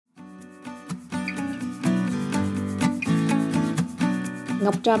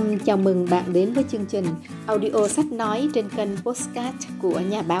Ngọc Trâm chào mừng bạn đến với chương trình audio sách nói trên kênh podcast của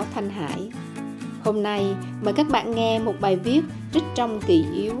nhà báo ThanhHải. Hôm nay mời các bạn nghe một bài viết trích trong kỷ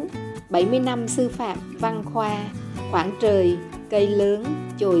yếu 70 năm sư phạm văn khoa, khoảng trời, cây lớn,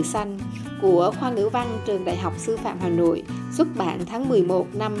 chồi xanh của khoa ngữ văn trường Đại học Sư phạm Hà Nội, xuất bản tháng 11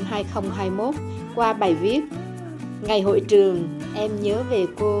 năm 2021 qua bài viết Ngày hội trường, em nhớ về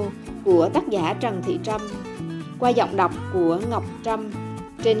cô của tác giả Trâm, qua giọng đọc của Ngọc Trâm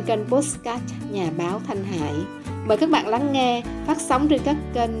trên kênh podcast nhà báo ThanhHải. Mời các bạn lắng nghe phát sóng trên các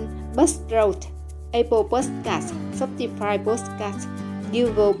kênh Buzzsprout, Apple Podcast, Spotify Podcast,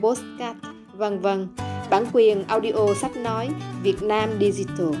 Google Podcast, v.v. Bản quyền audio sách nói Việt Nam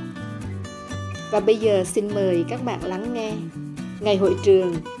Digital. Và bây giờ xin mời các bạn lắng nghe Ngày hội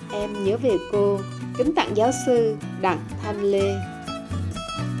trường, em nhớ về cô, kính tặng giáo sư Đặng Thanh Lê.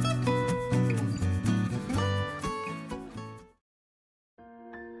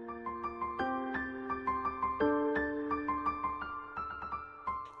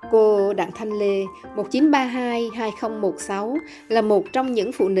 Cô Đặng Thanh Lê 1932-2016 là một trong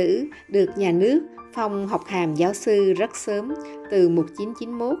những phụ nữ được nhà nước phong học hàm giáo sư rất sớm, từ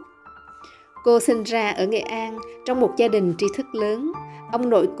 1991. Cô sinh ra ở Nghệ An trong một gia đình tri thức lớn. Ông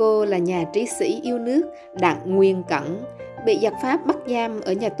nội cô là nhà trí sĩ yêu nước Đặng Nguyên Cẩn, bị giặc Pháp bắt giam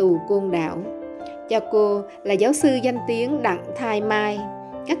ở nhà tù Côn Đảo. Cha cô là giáo sư danh tiếng Đặng Thái Mai.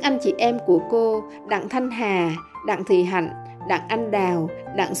 Các anh chị em của cô Đặng Thanh Hà, Đặng Thị Hạnh, Đặng Anh Đào,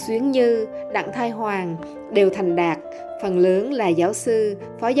 Đặng Xuyến Như, Đặng Thái Hoàng đều thành đạt, phần lớn là giáo sư,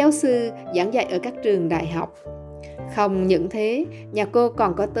 phó giáo sư giảng dạy ở các trường đại học. Không những thế, nhà cô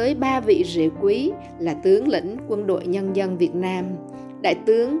còn có tới 3 vị rể quý là tướng lĩnh quân đội nhân dân Việt Nam, đại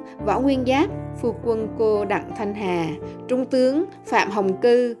tướng Võ Nguyên Giáp, phu quân cô Đặng Thanh Hà, trung tướng Phạm Hồng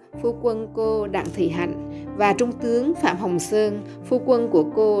Cư, phu quân cô Đặng Thị Hạnh và trung tướng Phạm Hồng Sơn, phu quân của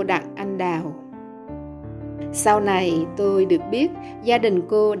cô Đặng Anh Đào. Sau này tôi được biết gia đình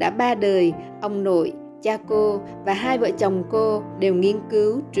cô đã 3 đời, ông nội, cha cô và 2 vợ chồng cô đều nghiên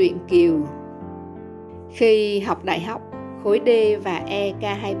cứu truyện Kiều. Khi học đại học, khối D và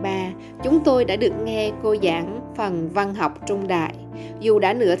EK23, chúng tôi đã được nghe cô giảng phần văn học trung đại. Dù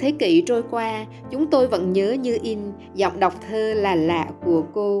đã nửa thế kỷ trôi qua, chúng tôi vẫn nhớ như in giọng đọc thơ là lạ của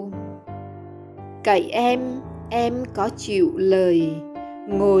cô. Cậy em có chịu lời,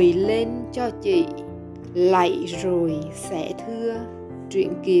 ngồi lên cho chị, lạy rồi sẽ thưa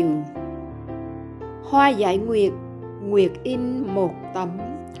truyện Kiều. Hoa giải nguyệt, nguyệt in một tấm,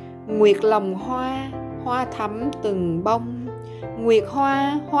 nguyệt lòng hoa, hoa thắm từng bông, nguyệt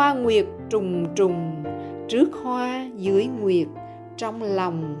hoa, hoa nguyệt trùng trùng, trước hoa dưới nguyệt, trong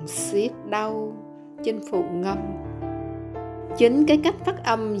lòng xiết đau. Chinh phụ ngâm. Chính cái cách phát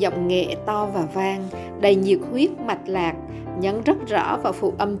âm giọng nghệ to và vang, đầy nhiệt huyết mạch lạc, nhấn rất rõ vào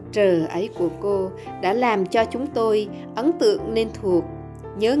phụ âm trờ ấy của cô đã làm cho chúng tôi ấn tượng nên thuộc,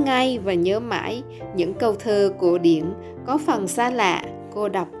 nhớ ngay và nhớ mãi những câu thơ cổ điển có phần xa lạ cô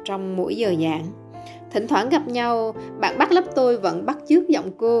đọc trong mỗi giờ giảng. Thỉnh thoảng gặp nhau, bạn bắt lớp tôi vẫn bắt chước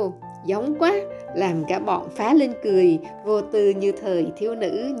giọng cô, giống quá, làm cả bọn phá lên cười vô tư như thời thiếu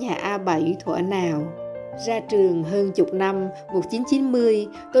nữ nhà A7 thuở nào. Ra trường hơn chục năm, 1990,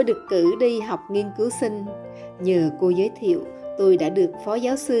 tôi được cử đi học nghiên cứu sinh. Nhờ cô giới thiệu, tôi đã được Phó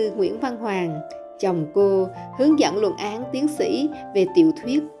Giáo sư Nguyễn Văn Hoàng, chồng cô, hướng dẫn luận án tiến sĩ về tiểu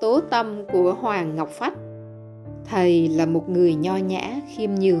thuyết Tố Tâm của Hoàng Ngọc Phách. Thầy là một người nho nhã, khiêm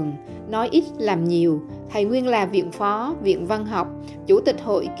nhường, nói ít làm nhiều. Thầy nguyên là viện phó, viện văn học, chủ tịch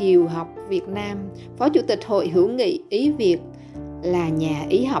hội Kiều học Việt Nam, phó chủ tịch hội hữu nghị Ý Việt, là nhà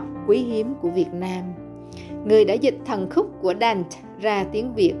ý học quý hiếm của Việt Nam. Người đã dịch thần khúc của Đặng ra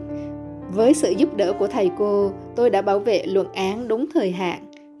tiếng Việt. Với sự giúp đỡ của thầy cô, tôi đã bảo vệ luận án đúng thời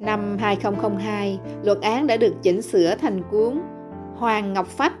hạn. Năm 2002, luận án đã được chỉnh sửa thành cuốn Hoàng Ngọc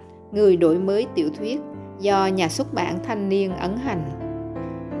Phách, người đổi mới tiểu thuyết, do nhà xuất bản Thanh Niên ấn hành.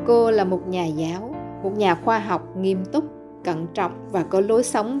 Cô là một nhà giáo, một nhà khoa học nghiêm túc, cẩn trọng và có lối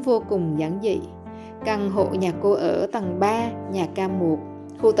sống vô cùng giản dị. Căn hộ nhà cô ở tầng 3, nhà K1,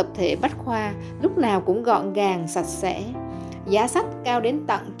 khu tập thể Bách Khoa, lúc nào cũng gọn gàng, sạch sẽ. Giá sách cao đến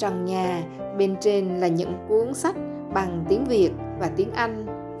tận trần nhà, bên trên là những cuốn sách bằng tiếng Việt và tiếng Anh,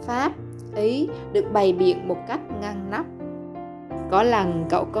 Pháp, Ý được bày biện một cách ngăn nắp. Có lần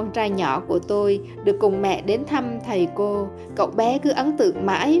cậu con trai nhỏ của tôi được cùng mẹ đến thăm thầy cô, cậu bé cứ ấn tượng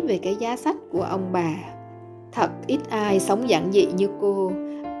mãi về cái giá sách của ông bà. Thật ít ai sống giản dị như cô.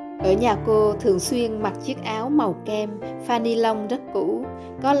 Ở nhà cô thường xuyên mặc chiếc áo màu kem, pha ni lông rất cũ,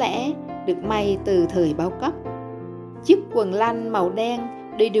 có lẽ được may từ thời bao cấp. Chiếc quần lanh màu đen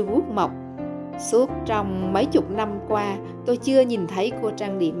đi đu guốc mộc, Suốt trong mấy chục năm qua, tôi chưa nhìn thấy cô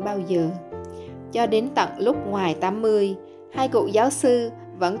trang điểm bao giờ. Cho đến tận lúc ngoài 80, hai cụ giáo sư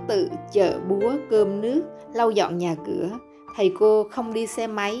vẫn tự chợ búa cơm nước, lau dọn nhà cửa. Thầy cô không đi xe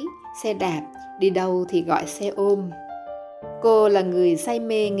máy, xe đạp, đi đâu thì gọi xe ôm. Cô là người say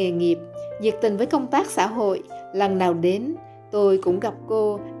mê nghề nghiệp, nhiệt tình với công tác xã hội. Lần nào đến, tôi cũng gặp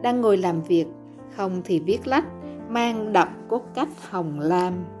cô đang ngồi làm việc, không thì viết lách, mang đậm cốt cách hồng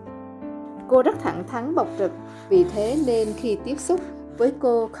lam. Cô rất thẳng thắn bộc trực, vì thế nên khi tiếp xúc với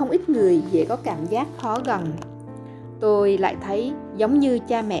cô không ít người dễ có cảm giác khó gần. Tôi lại thấy giống như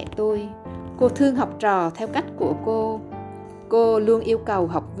cha mẹ tôi. Cô thương học trò theo cách của cô. Cô luôn yêu cầu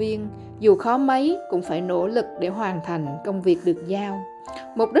học viên, dù khó mấy cũng phải nỗ lực để hoàn thành công việc được giao.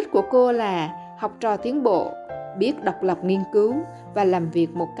 Mục đích của cô là học trò tiến bộ, biết độc lập nghiên cứu và làm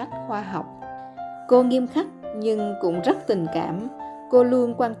việc một cách khoa học. Cô nghiêm khắc nhưng cũng rất tình cảm. Cô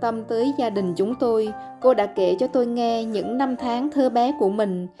luôn quan tâm tới gia đình chúng tôi. Cô đã kể cho tôi nghe những năm tháng thơ bé của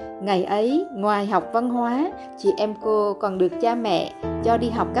mình. Ngày ấy, ngoài học văn hóa, chị em cô còn được cha mẹ cho đi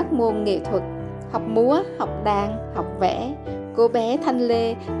học các môn nghệ thuật, học múa, học đàn, học vẽ. Cô bé Thanh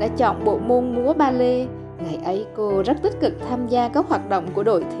Lê đã chọn bộ môn múa ba lê. Ngày ấy cô rất tích cực tham gia các hoạt động của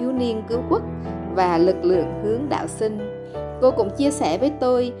đội thiếu niên cứu quốc và lực lượng hướng đạo sinh. Cô cũng chia sẻ với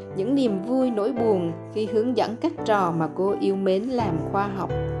tôi những niềm vui nỗi buồn khi hướng dẫn các trò mà cô yêu mến làm khoa học.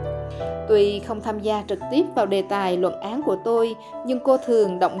 Tuy không tham gia trực tiếp vào đề tài luận án của tôi, nhưng cô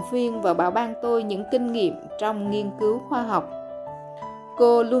thường động viên và bảo ban tôi những kinh nghiệm trong nghiên cứu khoa học.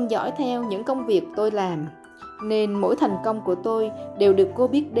 Cô luôn dõi theo những công việc tôi làm, nên mỗi thành công của tôi đều được cô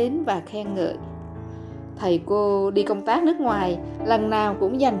biết đến và khen ngợi. Thầy cô đi công tác nước ngoài, lần nào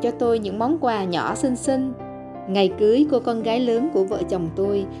cũng dành cho tôi những món quà nhỏ xinh xinh. Ngày cưới cô con gái lớn của vợ chồng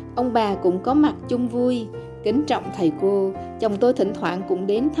tôi, ông bà cũng có mặt chung vui. Kính trọng thầy cô, chồng tôi thỉnh thoảng cũng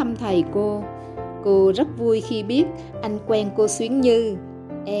đến thăm thầy cô. Cô rất vui khi biết anh quen cô Xuyến Như,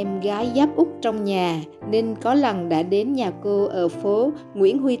 em gái giáp út trong nhà, nên có lần đã đến nhà cô ở phố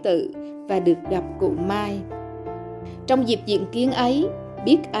Nguyễn Huy Tự và được gặp cụ Mai. Trong dịp diện kiến ấy,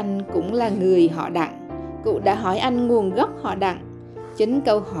 biết anh cũng là người họ Đặng, cụ đã hỏi anh nguồn gốc họ Đặng. Chính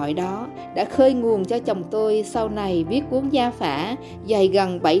câu hỏi đó đã khơi nguồn cho chồng tôi sau này viết cuốn gia phả dày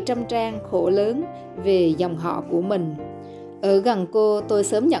gần 700 trang khổ lớn về dòng họ của mình. Ở gần cô, tôi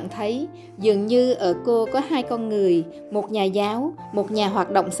sớm nhận thấy dường như ở cô có hai con người, một nhà giáo, một nhà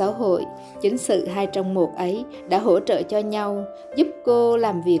hoạt động xã hội. Chính sự hai trong một ấy đã hỗ trợ cho nhau, giúp cô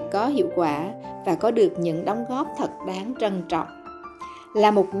làm việc có hiệu quả và có được những đóng góp thật đáng trân trọng.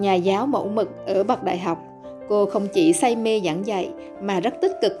 Là một nhà giáo mẫu mực ở bậc đại học, cô không chỉ say mê giảng dạy mà rất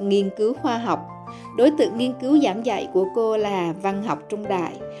tích cực nghiên cứu khoa học. Đối tượng nghiên cứu giảng dạy của cô là văn học trung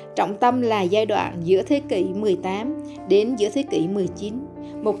đại, trọng tâm là giai đoạn giữa thế kỷ 18 đến giữa thế kỷ 19,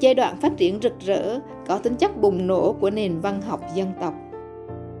 một giai đoạn phát triển rực rỡ, có tính chất bùng nổ của nền văn học dân tộc.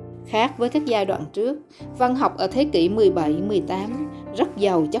 Khác với các giai đoạn trước, văn học ở thế kỷ 17-18 rất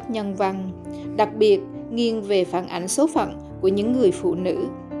giàu chất nhân văn, đặc biệt nghiêng về phản ảnh số phận của những người phụ nữ.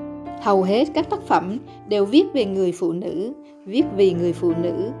 Hầu hết các tác phẩm đều viết về người phụ nữ, viết vì người phụ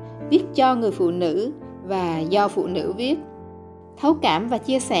nữ, viết cho người phụ nữ và do phụ nữ viết. Thấu cảm và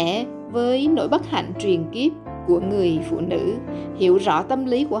chia sẻ với nỗi bất hạnh truyền kiếp của người phụ nữ, hiểu rõ tâm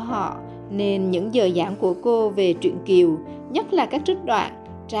lý của họ, nên những giờ giảng của cô về truyện Kiều, nhất là các trích đoạn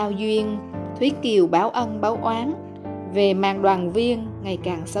Trao duyên, Thúy Kiều báo ân báo oán, về màn đoàn viên ngày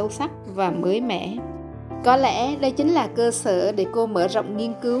càng sâu sắc và mới mẻ. Có lẽ đây chính là cơ sở để cô mở rộng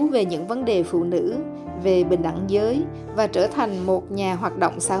nghiên cứu về những vấn đề phụ nữ, về bình đẳng giới và trở thành một nhà hoạt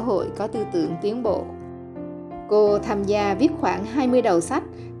động xã hội có tư tưởng tiến bộ. Cô tham gia viết khoảng 20 đầu sách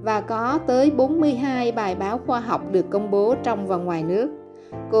và có tới 42 bài báo khoa học được công bố trong và ngoài nước.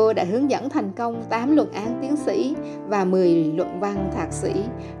 Cô đã hướng dẫn thành công 8 luận án tiến sĩ và 10 luận văn thạc sĩ,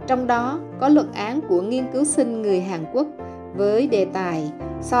 trong đó có luận án của nghiên cứu sinh người Hàn Quốc với đề tài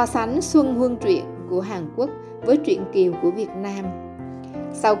so sánh Xuân Huân truyện của Hàn Quốc với truyện Kiều của Việt Nam.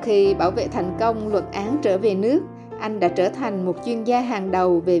 Sau khi bảo vệ thành công luận án trở về nước, anh đã trở thành một chuyên gia hàng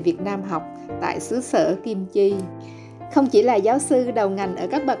đầu về Việt Nam học tại xứ sở Kim Chi. Không chỉ là giáo sư đầu ngành ở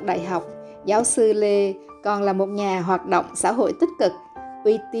các bậc đại học, giáo sư Lê còn là một nhà hoạt động xã hội tích cực,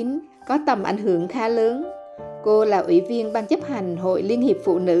 uy tín, có tầm ảnh hưởng khá lớn. Cô là ủy viên Ban chấp hành Hội Liên hiệp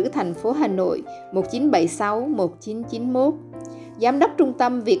Phụ nữ thành phố Hà Nội 1976-1991, Giám đốc Trung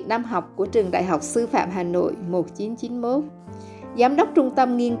tâm Việt Nam học của Trường Đại học Sư phạm Hà Nội 1991, Giám đốc Trung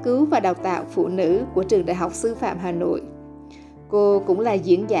tâm Nghiên cứu và Đào tạo Phụ nữ của Trường Đại học Sư phạm Hà Nội. Cô cũng là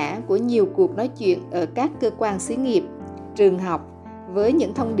diễn giả của nhiều cuộc nói chuyện ở các cơ quan xí nghiệp, trường học với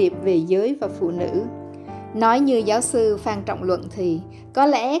những thông điệp về giới và phụ nữ. Nói như giáo sư Phan Trọng Luận thì có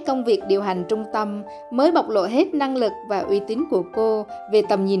lẽ công việc điều hành trung tâm mới bộc lộ hết năng lực và uy tín của cô về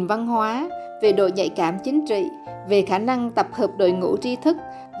tầm nhìn văn hóa, về độ nhạy cảm chính trị, về khả năng tập hợp đội ngũ tri thức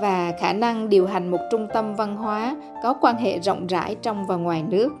và khả năng điều hành một trung tâm văn hóa có quan hệ rộng rãi trong và ngoài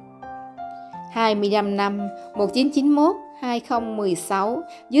nước. 25 năm 1991-2016,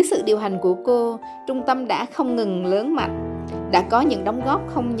 dưới sự điều hành của cô, trung tâm đã không ngừng lớn mạnh, đã có những đóng góp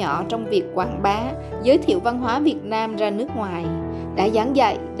không nhỏ trong việc quảng bá, giới thiệu văn hóa Việt Nam ra nước ngoài, đã giảng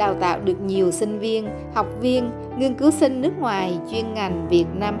dạy, đào tạo được nhiều sinh viên, học viên, nghiên cứu sinh nước ngoài chuyên ngành Việt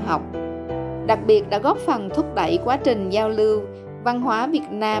Nam học. Đặc biệt đã góp phần thúc đẩy quá trình giao lưu văn hóa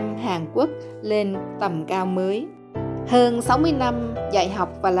Việt Nam, Hàn Quốc lên tầm cao mới. Hơn 60 năm dạy học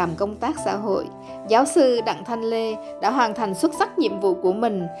và làm công tác xã hội, giáo sư Đặng Thanh Lê đã hoàn thành xuất sắc nhiệm vụ của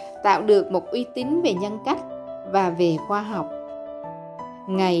mình, tạo được một uy tín về nhân cách và về khoa học.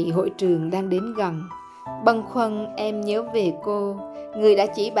 Ngày hội trường đang đến gần, bâng khuâng em nhớ về cô, người đã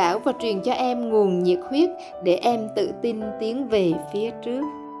chỉ bảo và truyền cho em nguồn nhiệt huyết để em tự tin tiến về phía trước.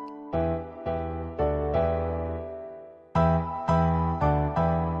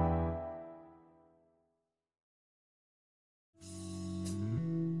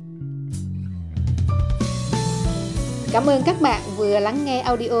 Cảm ơn các bạn vừa lắng nghe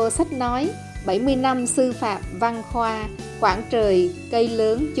audio sách nói 70 năm sư phạm văn khoa, Quảng trời, cây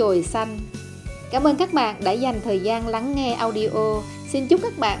lớn, chồi xanh. Cảm ơn các bạn đã dành thời gian lắng nghe audio. Xin chúc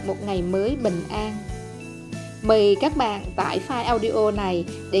các bạn một ngày mới bình an. Mời các bạn tải file audio này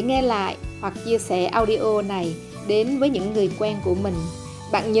để nghe lại hoặc chia sẻ audio này đến với những người quen của mình.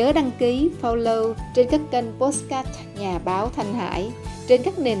 Bạn nhớ đăng ký, follow trên các kênh podcast Nhà báo Thanh Hải, trên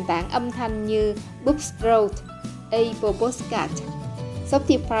các nền tảng âm thanh như Bookstrode, Apple Podcast,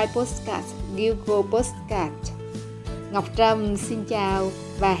 Spotify Podcast, Google Podcast. Ngọc Trâm xin chào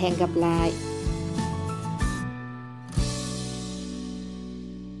và hẹn gặp lại.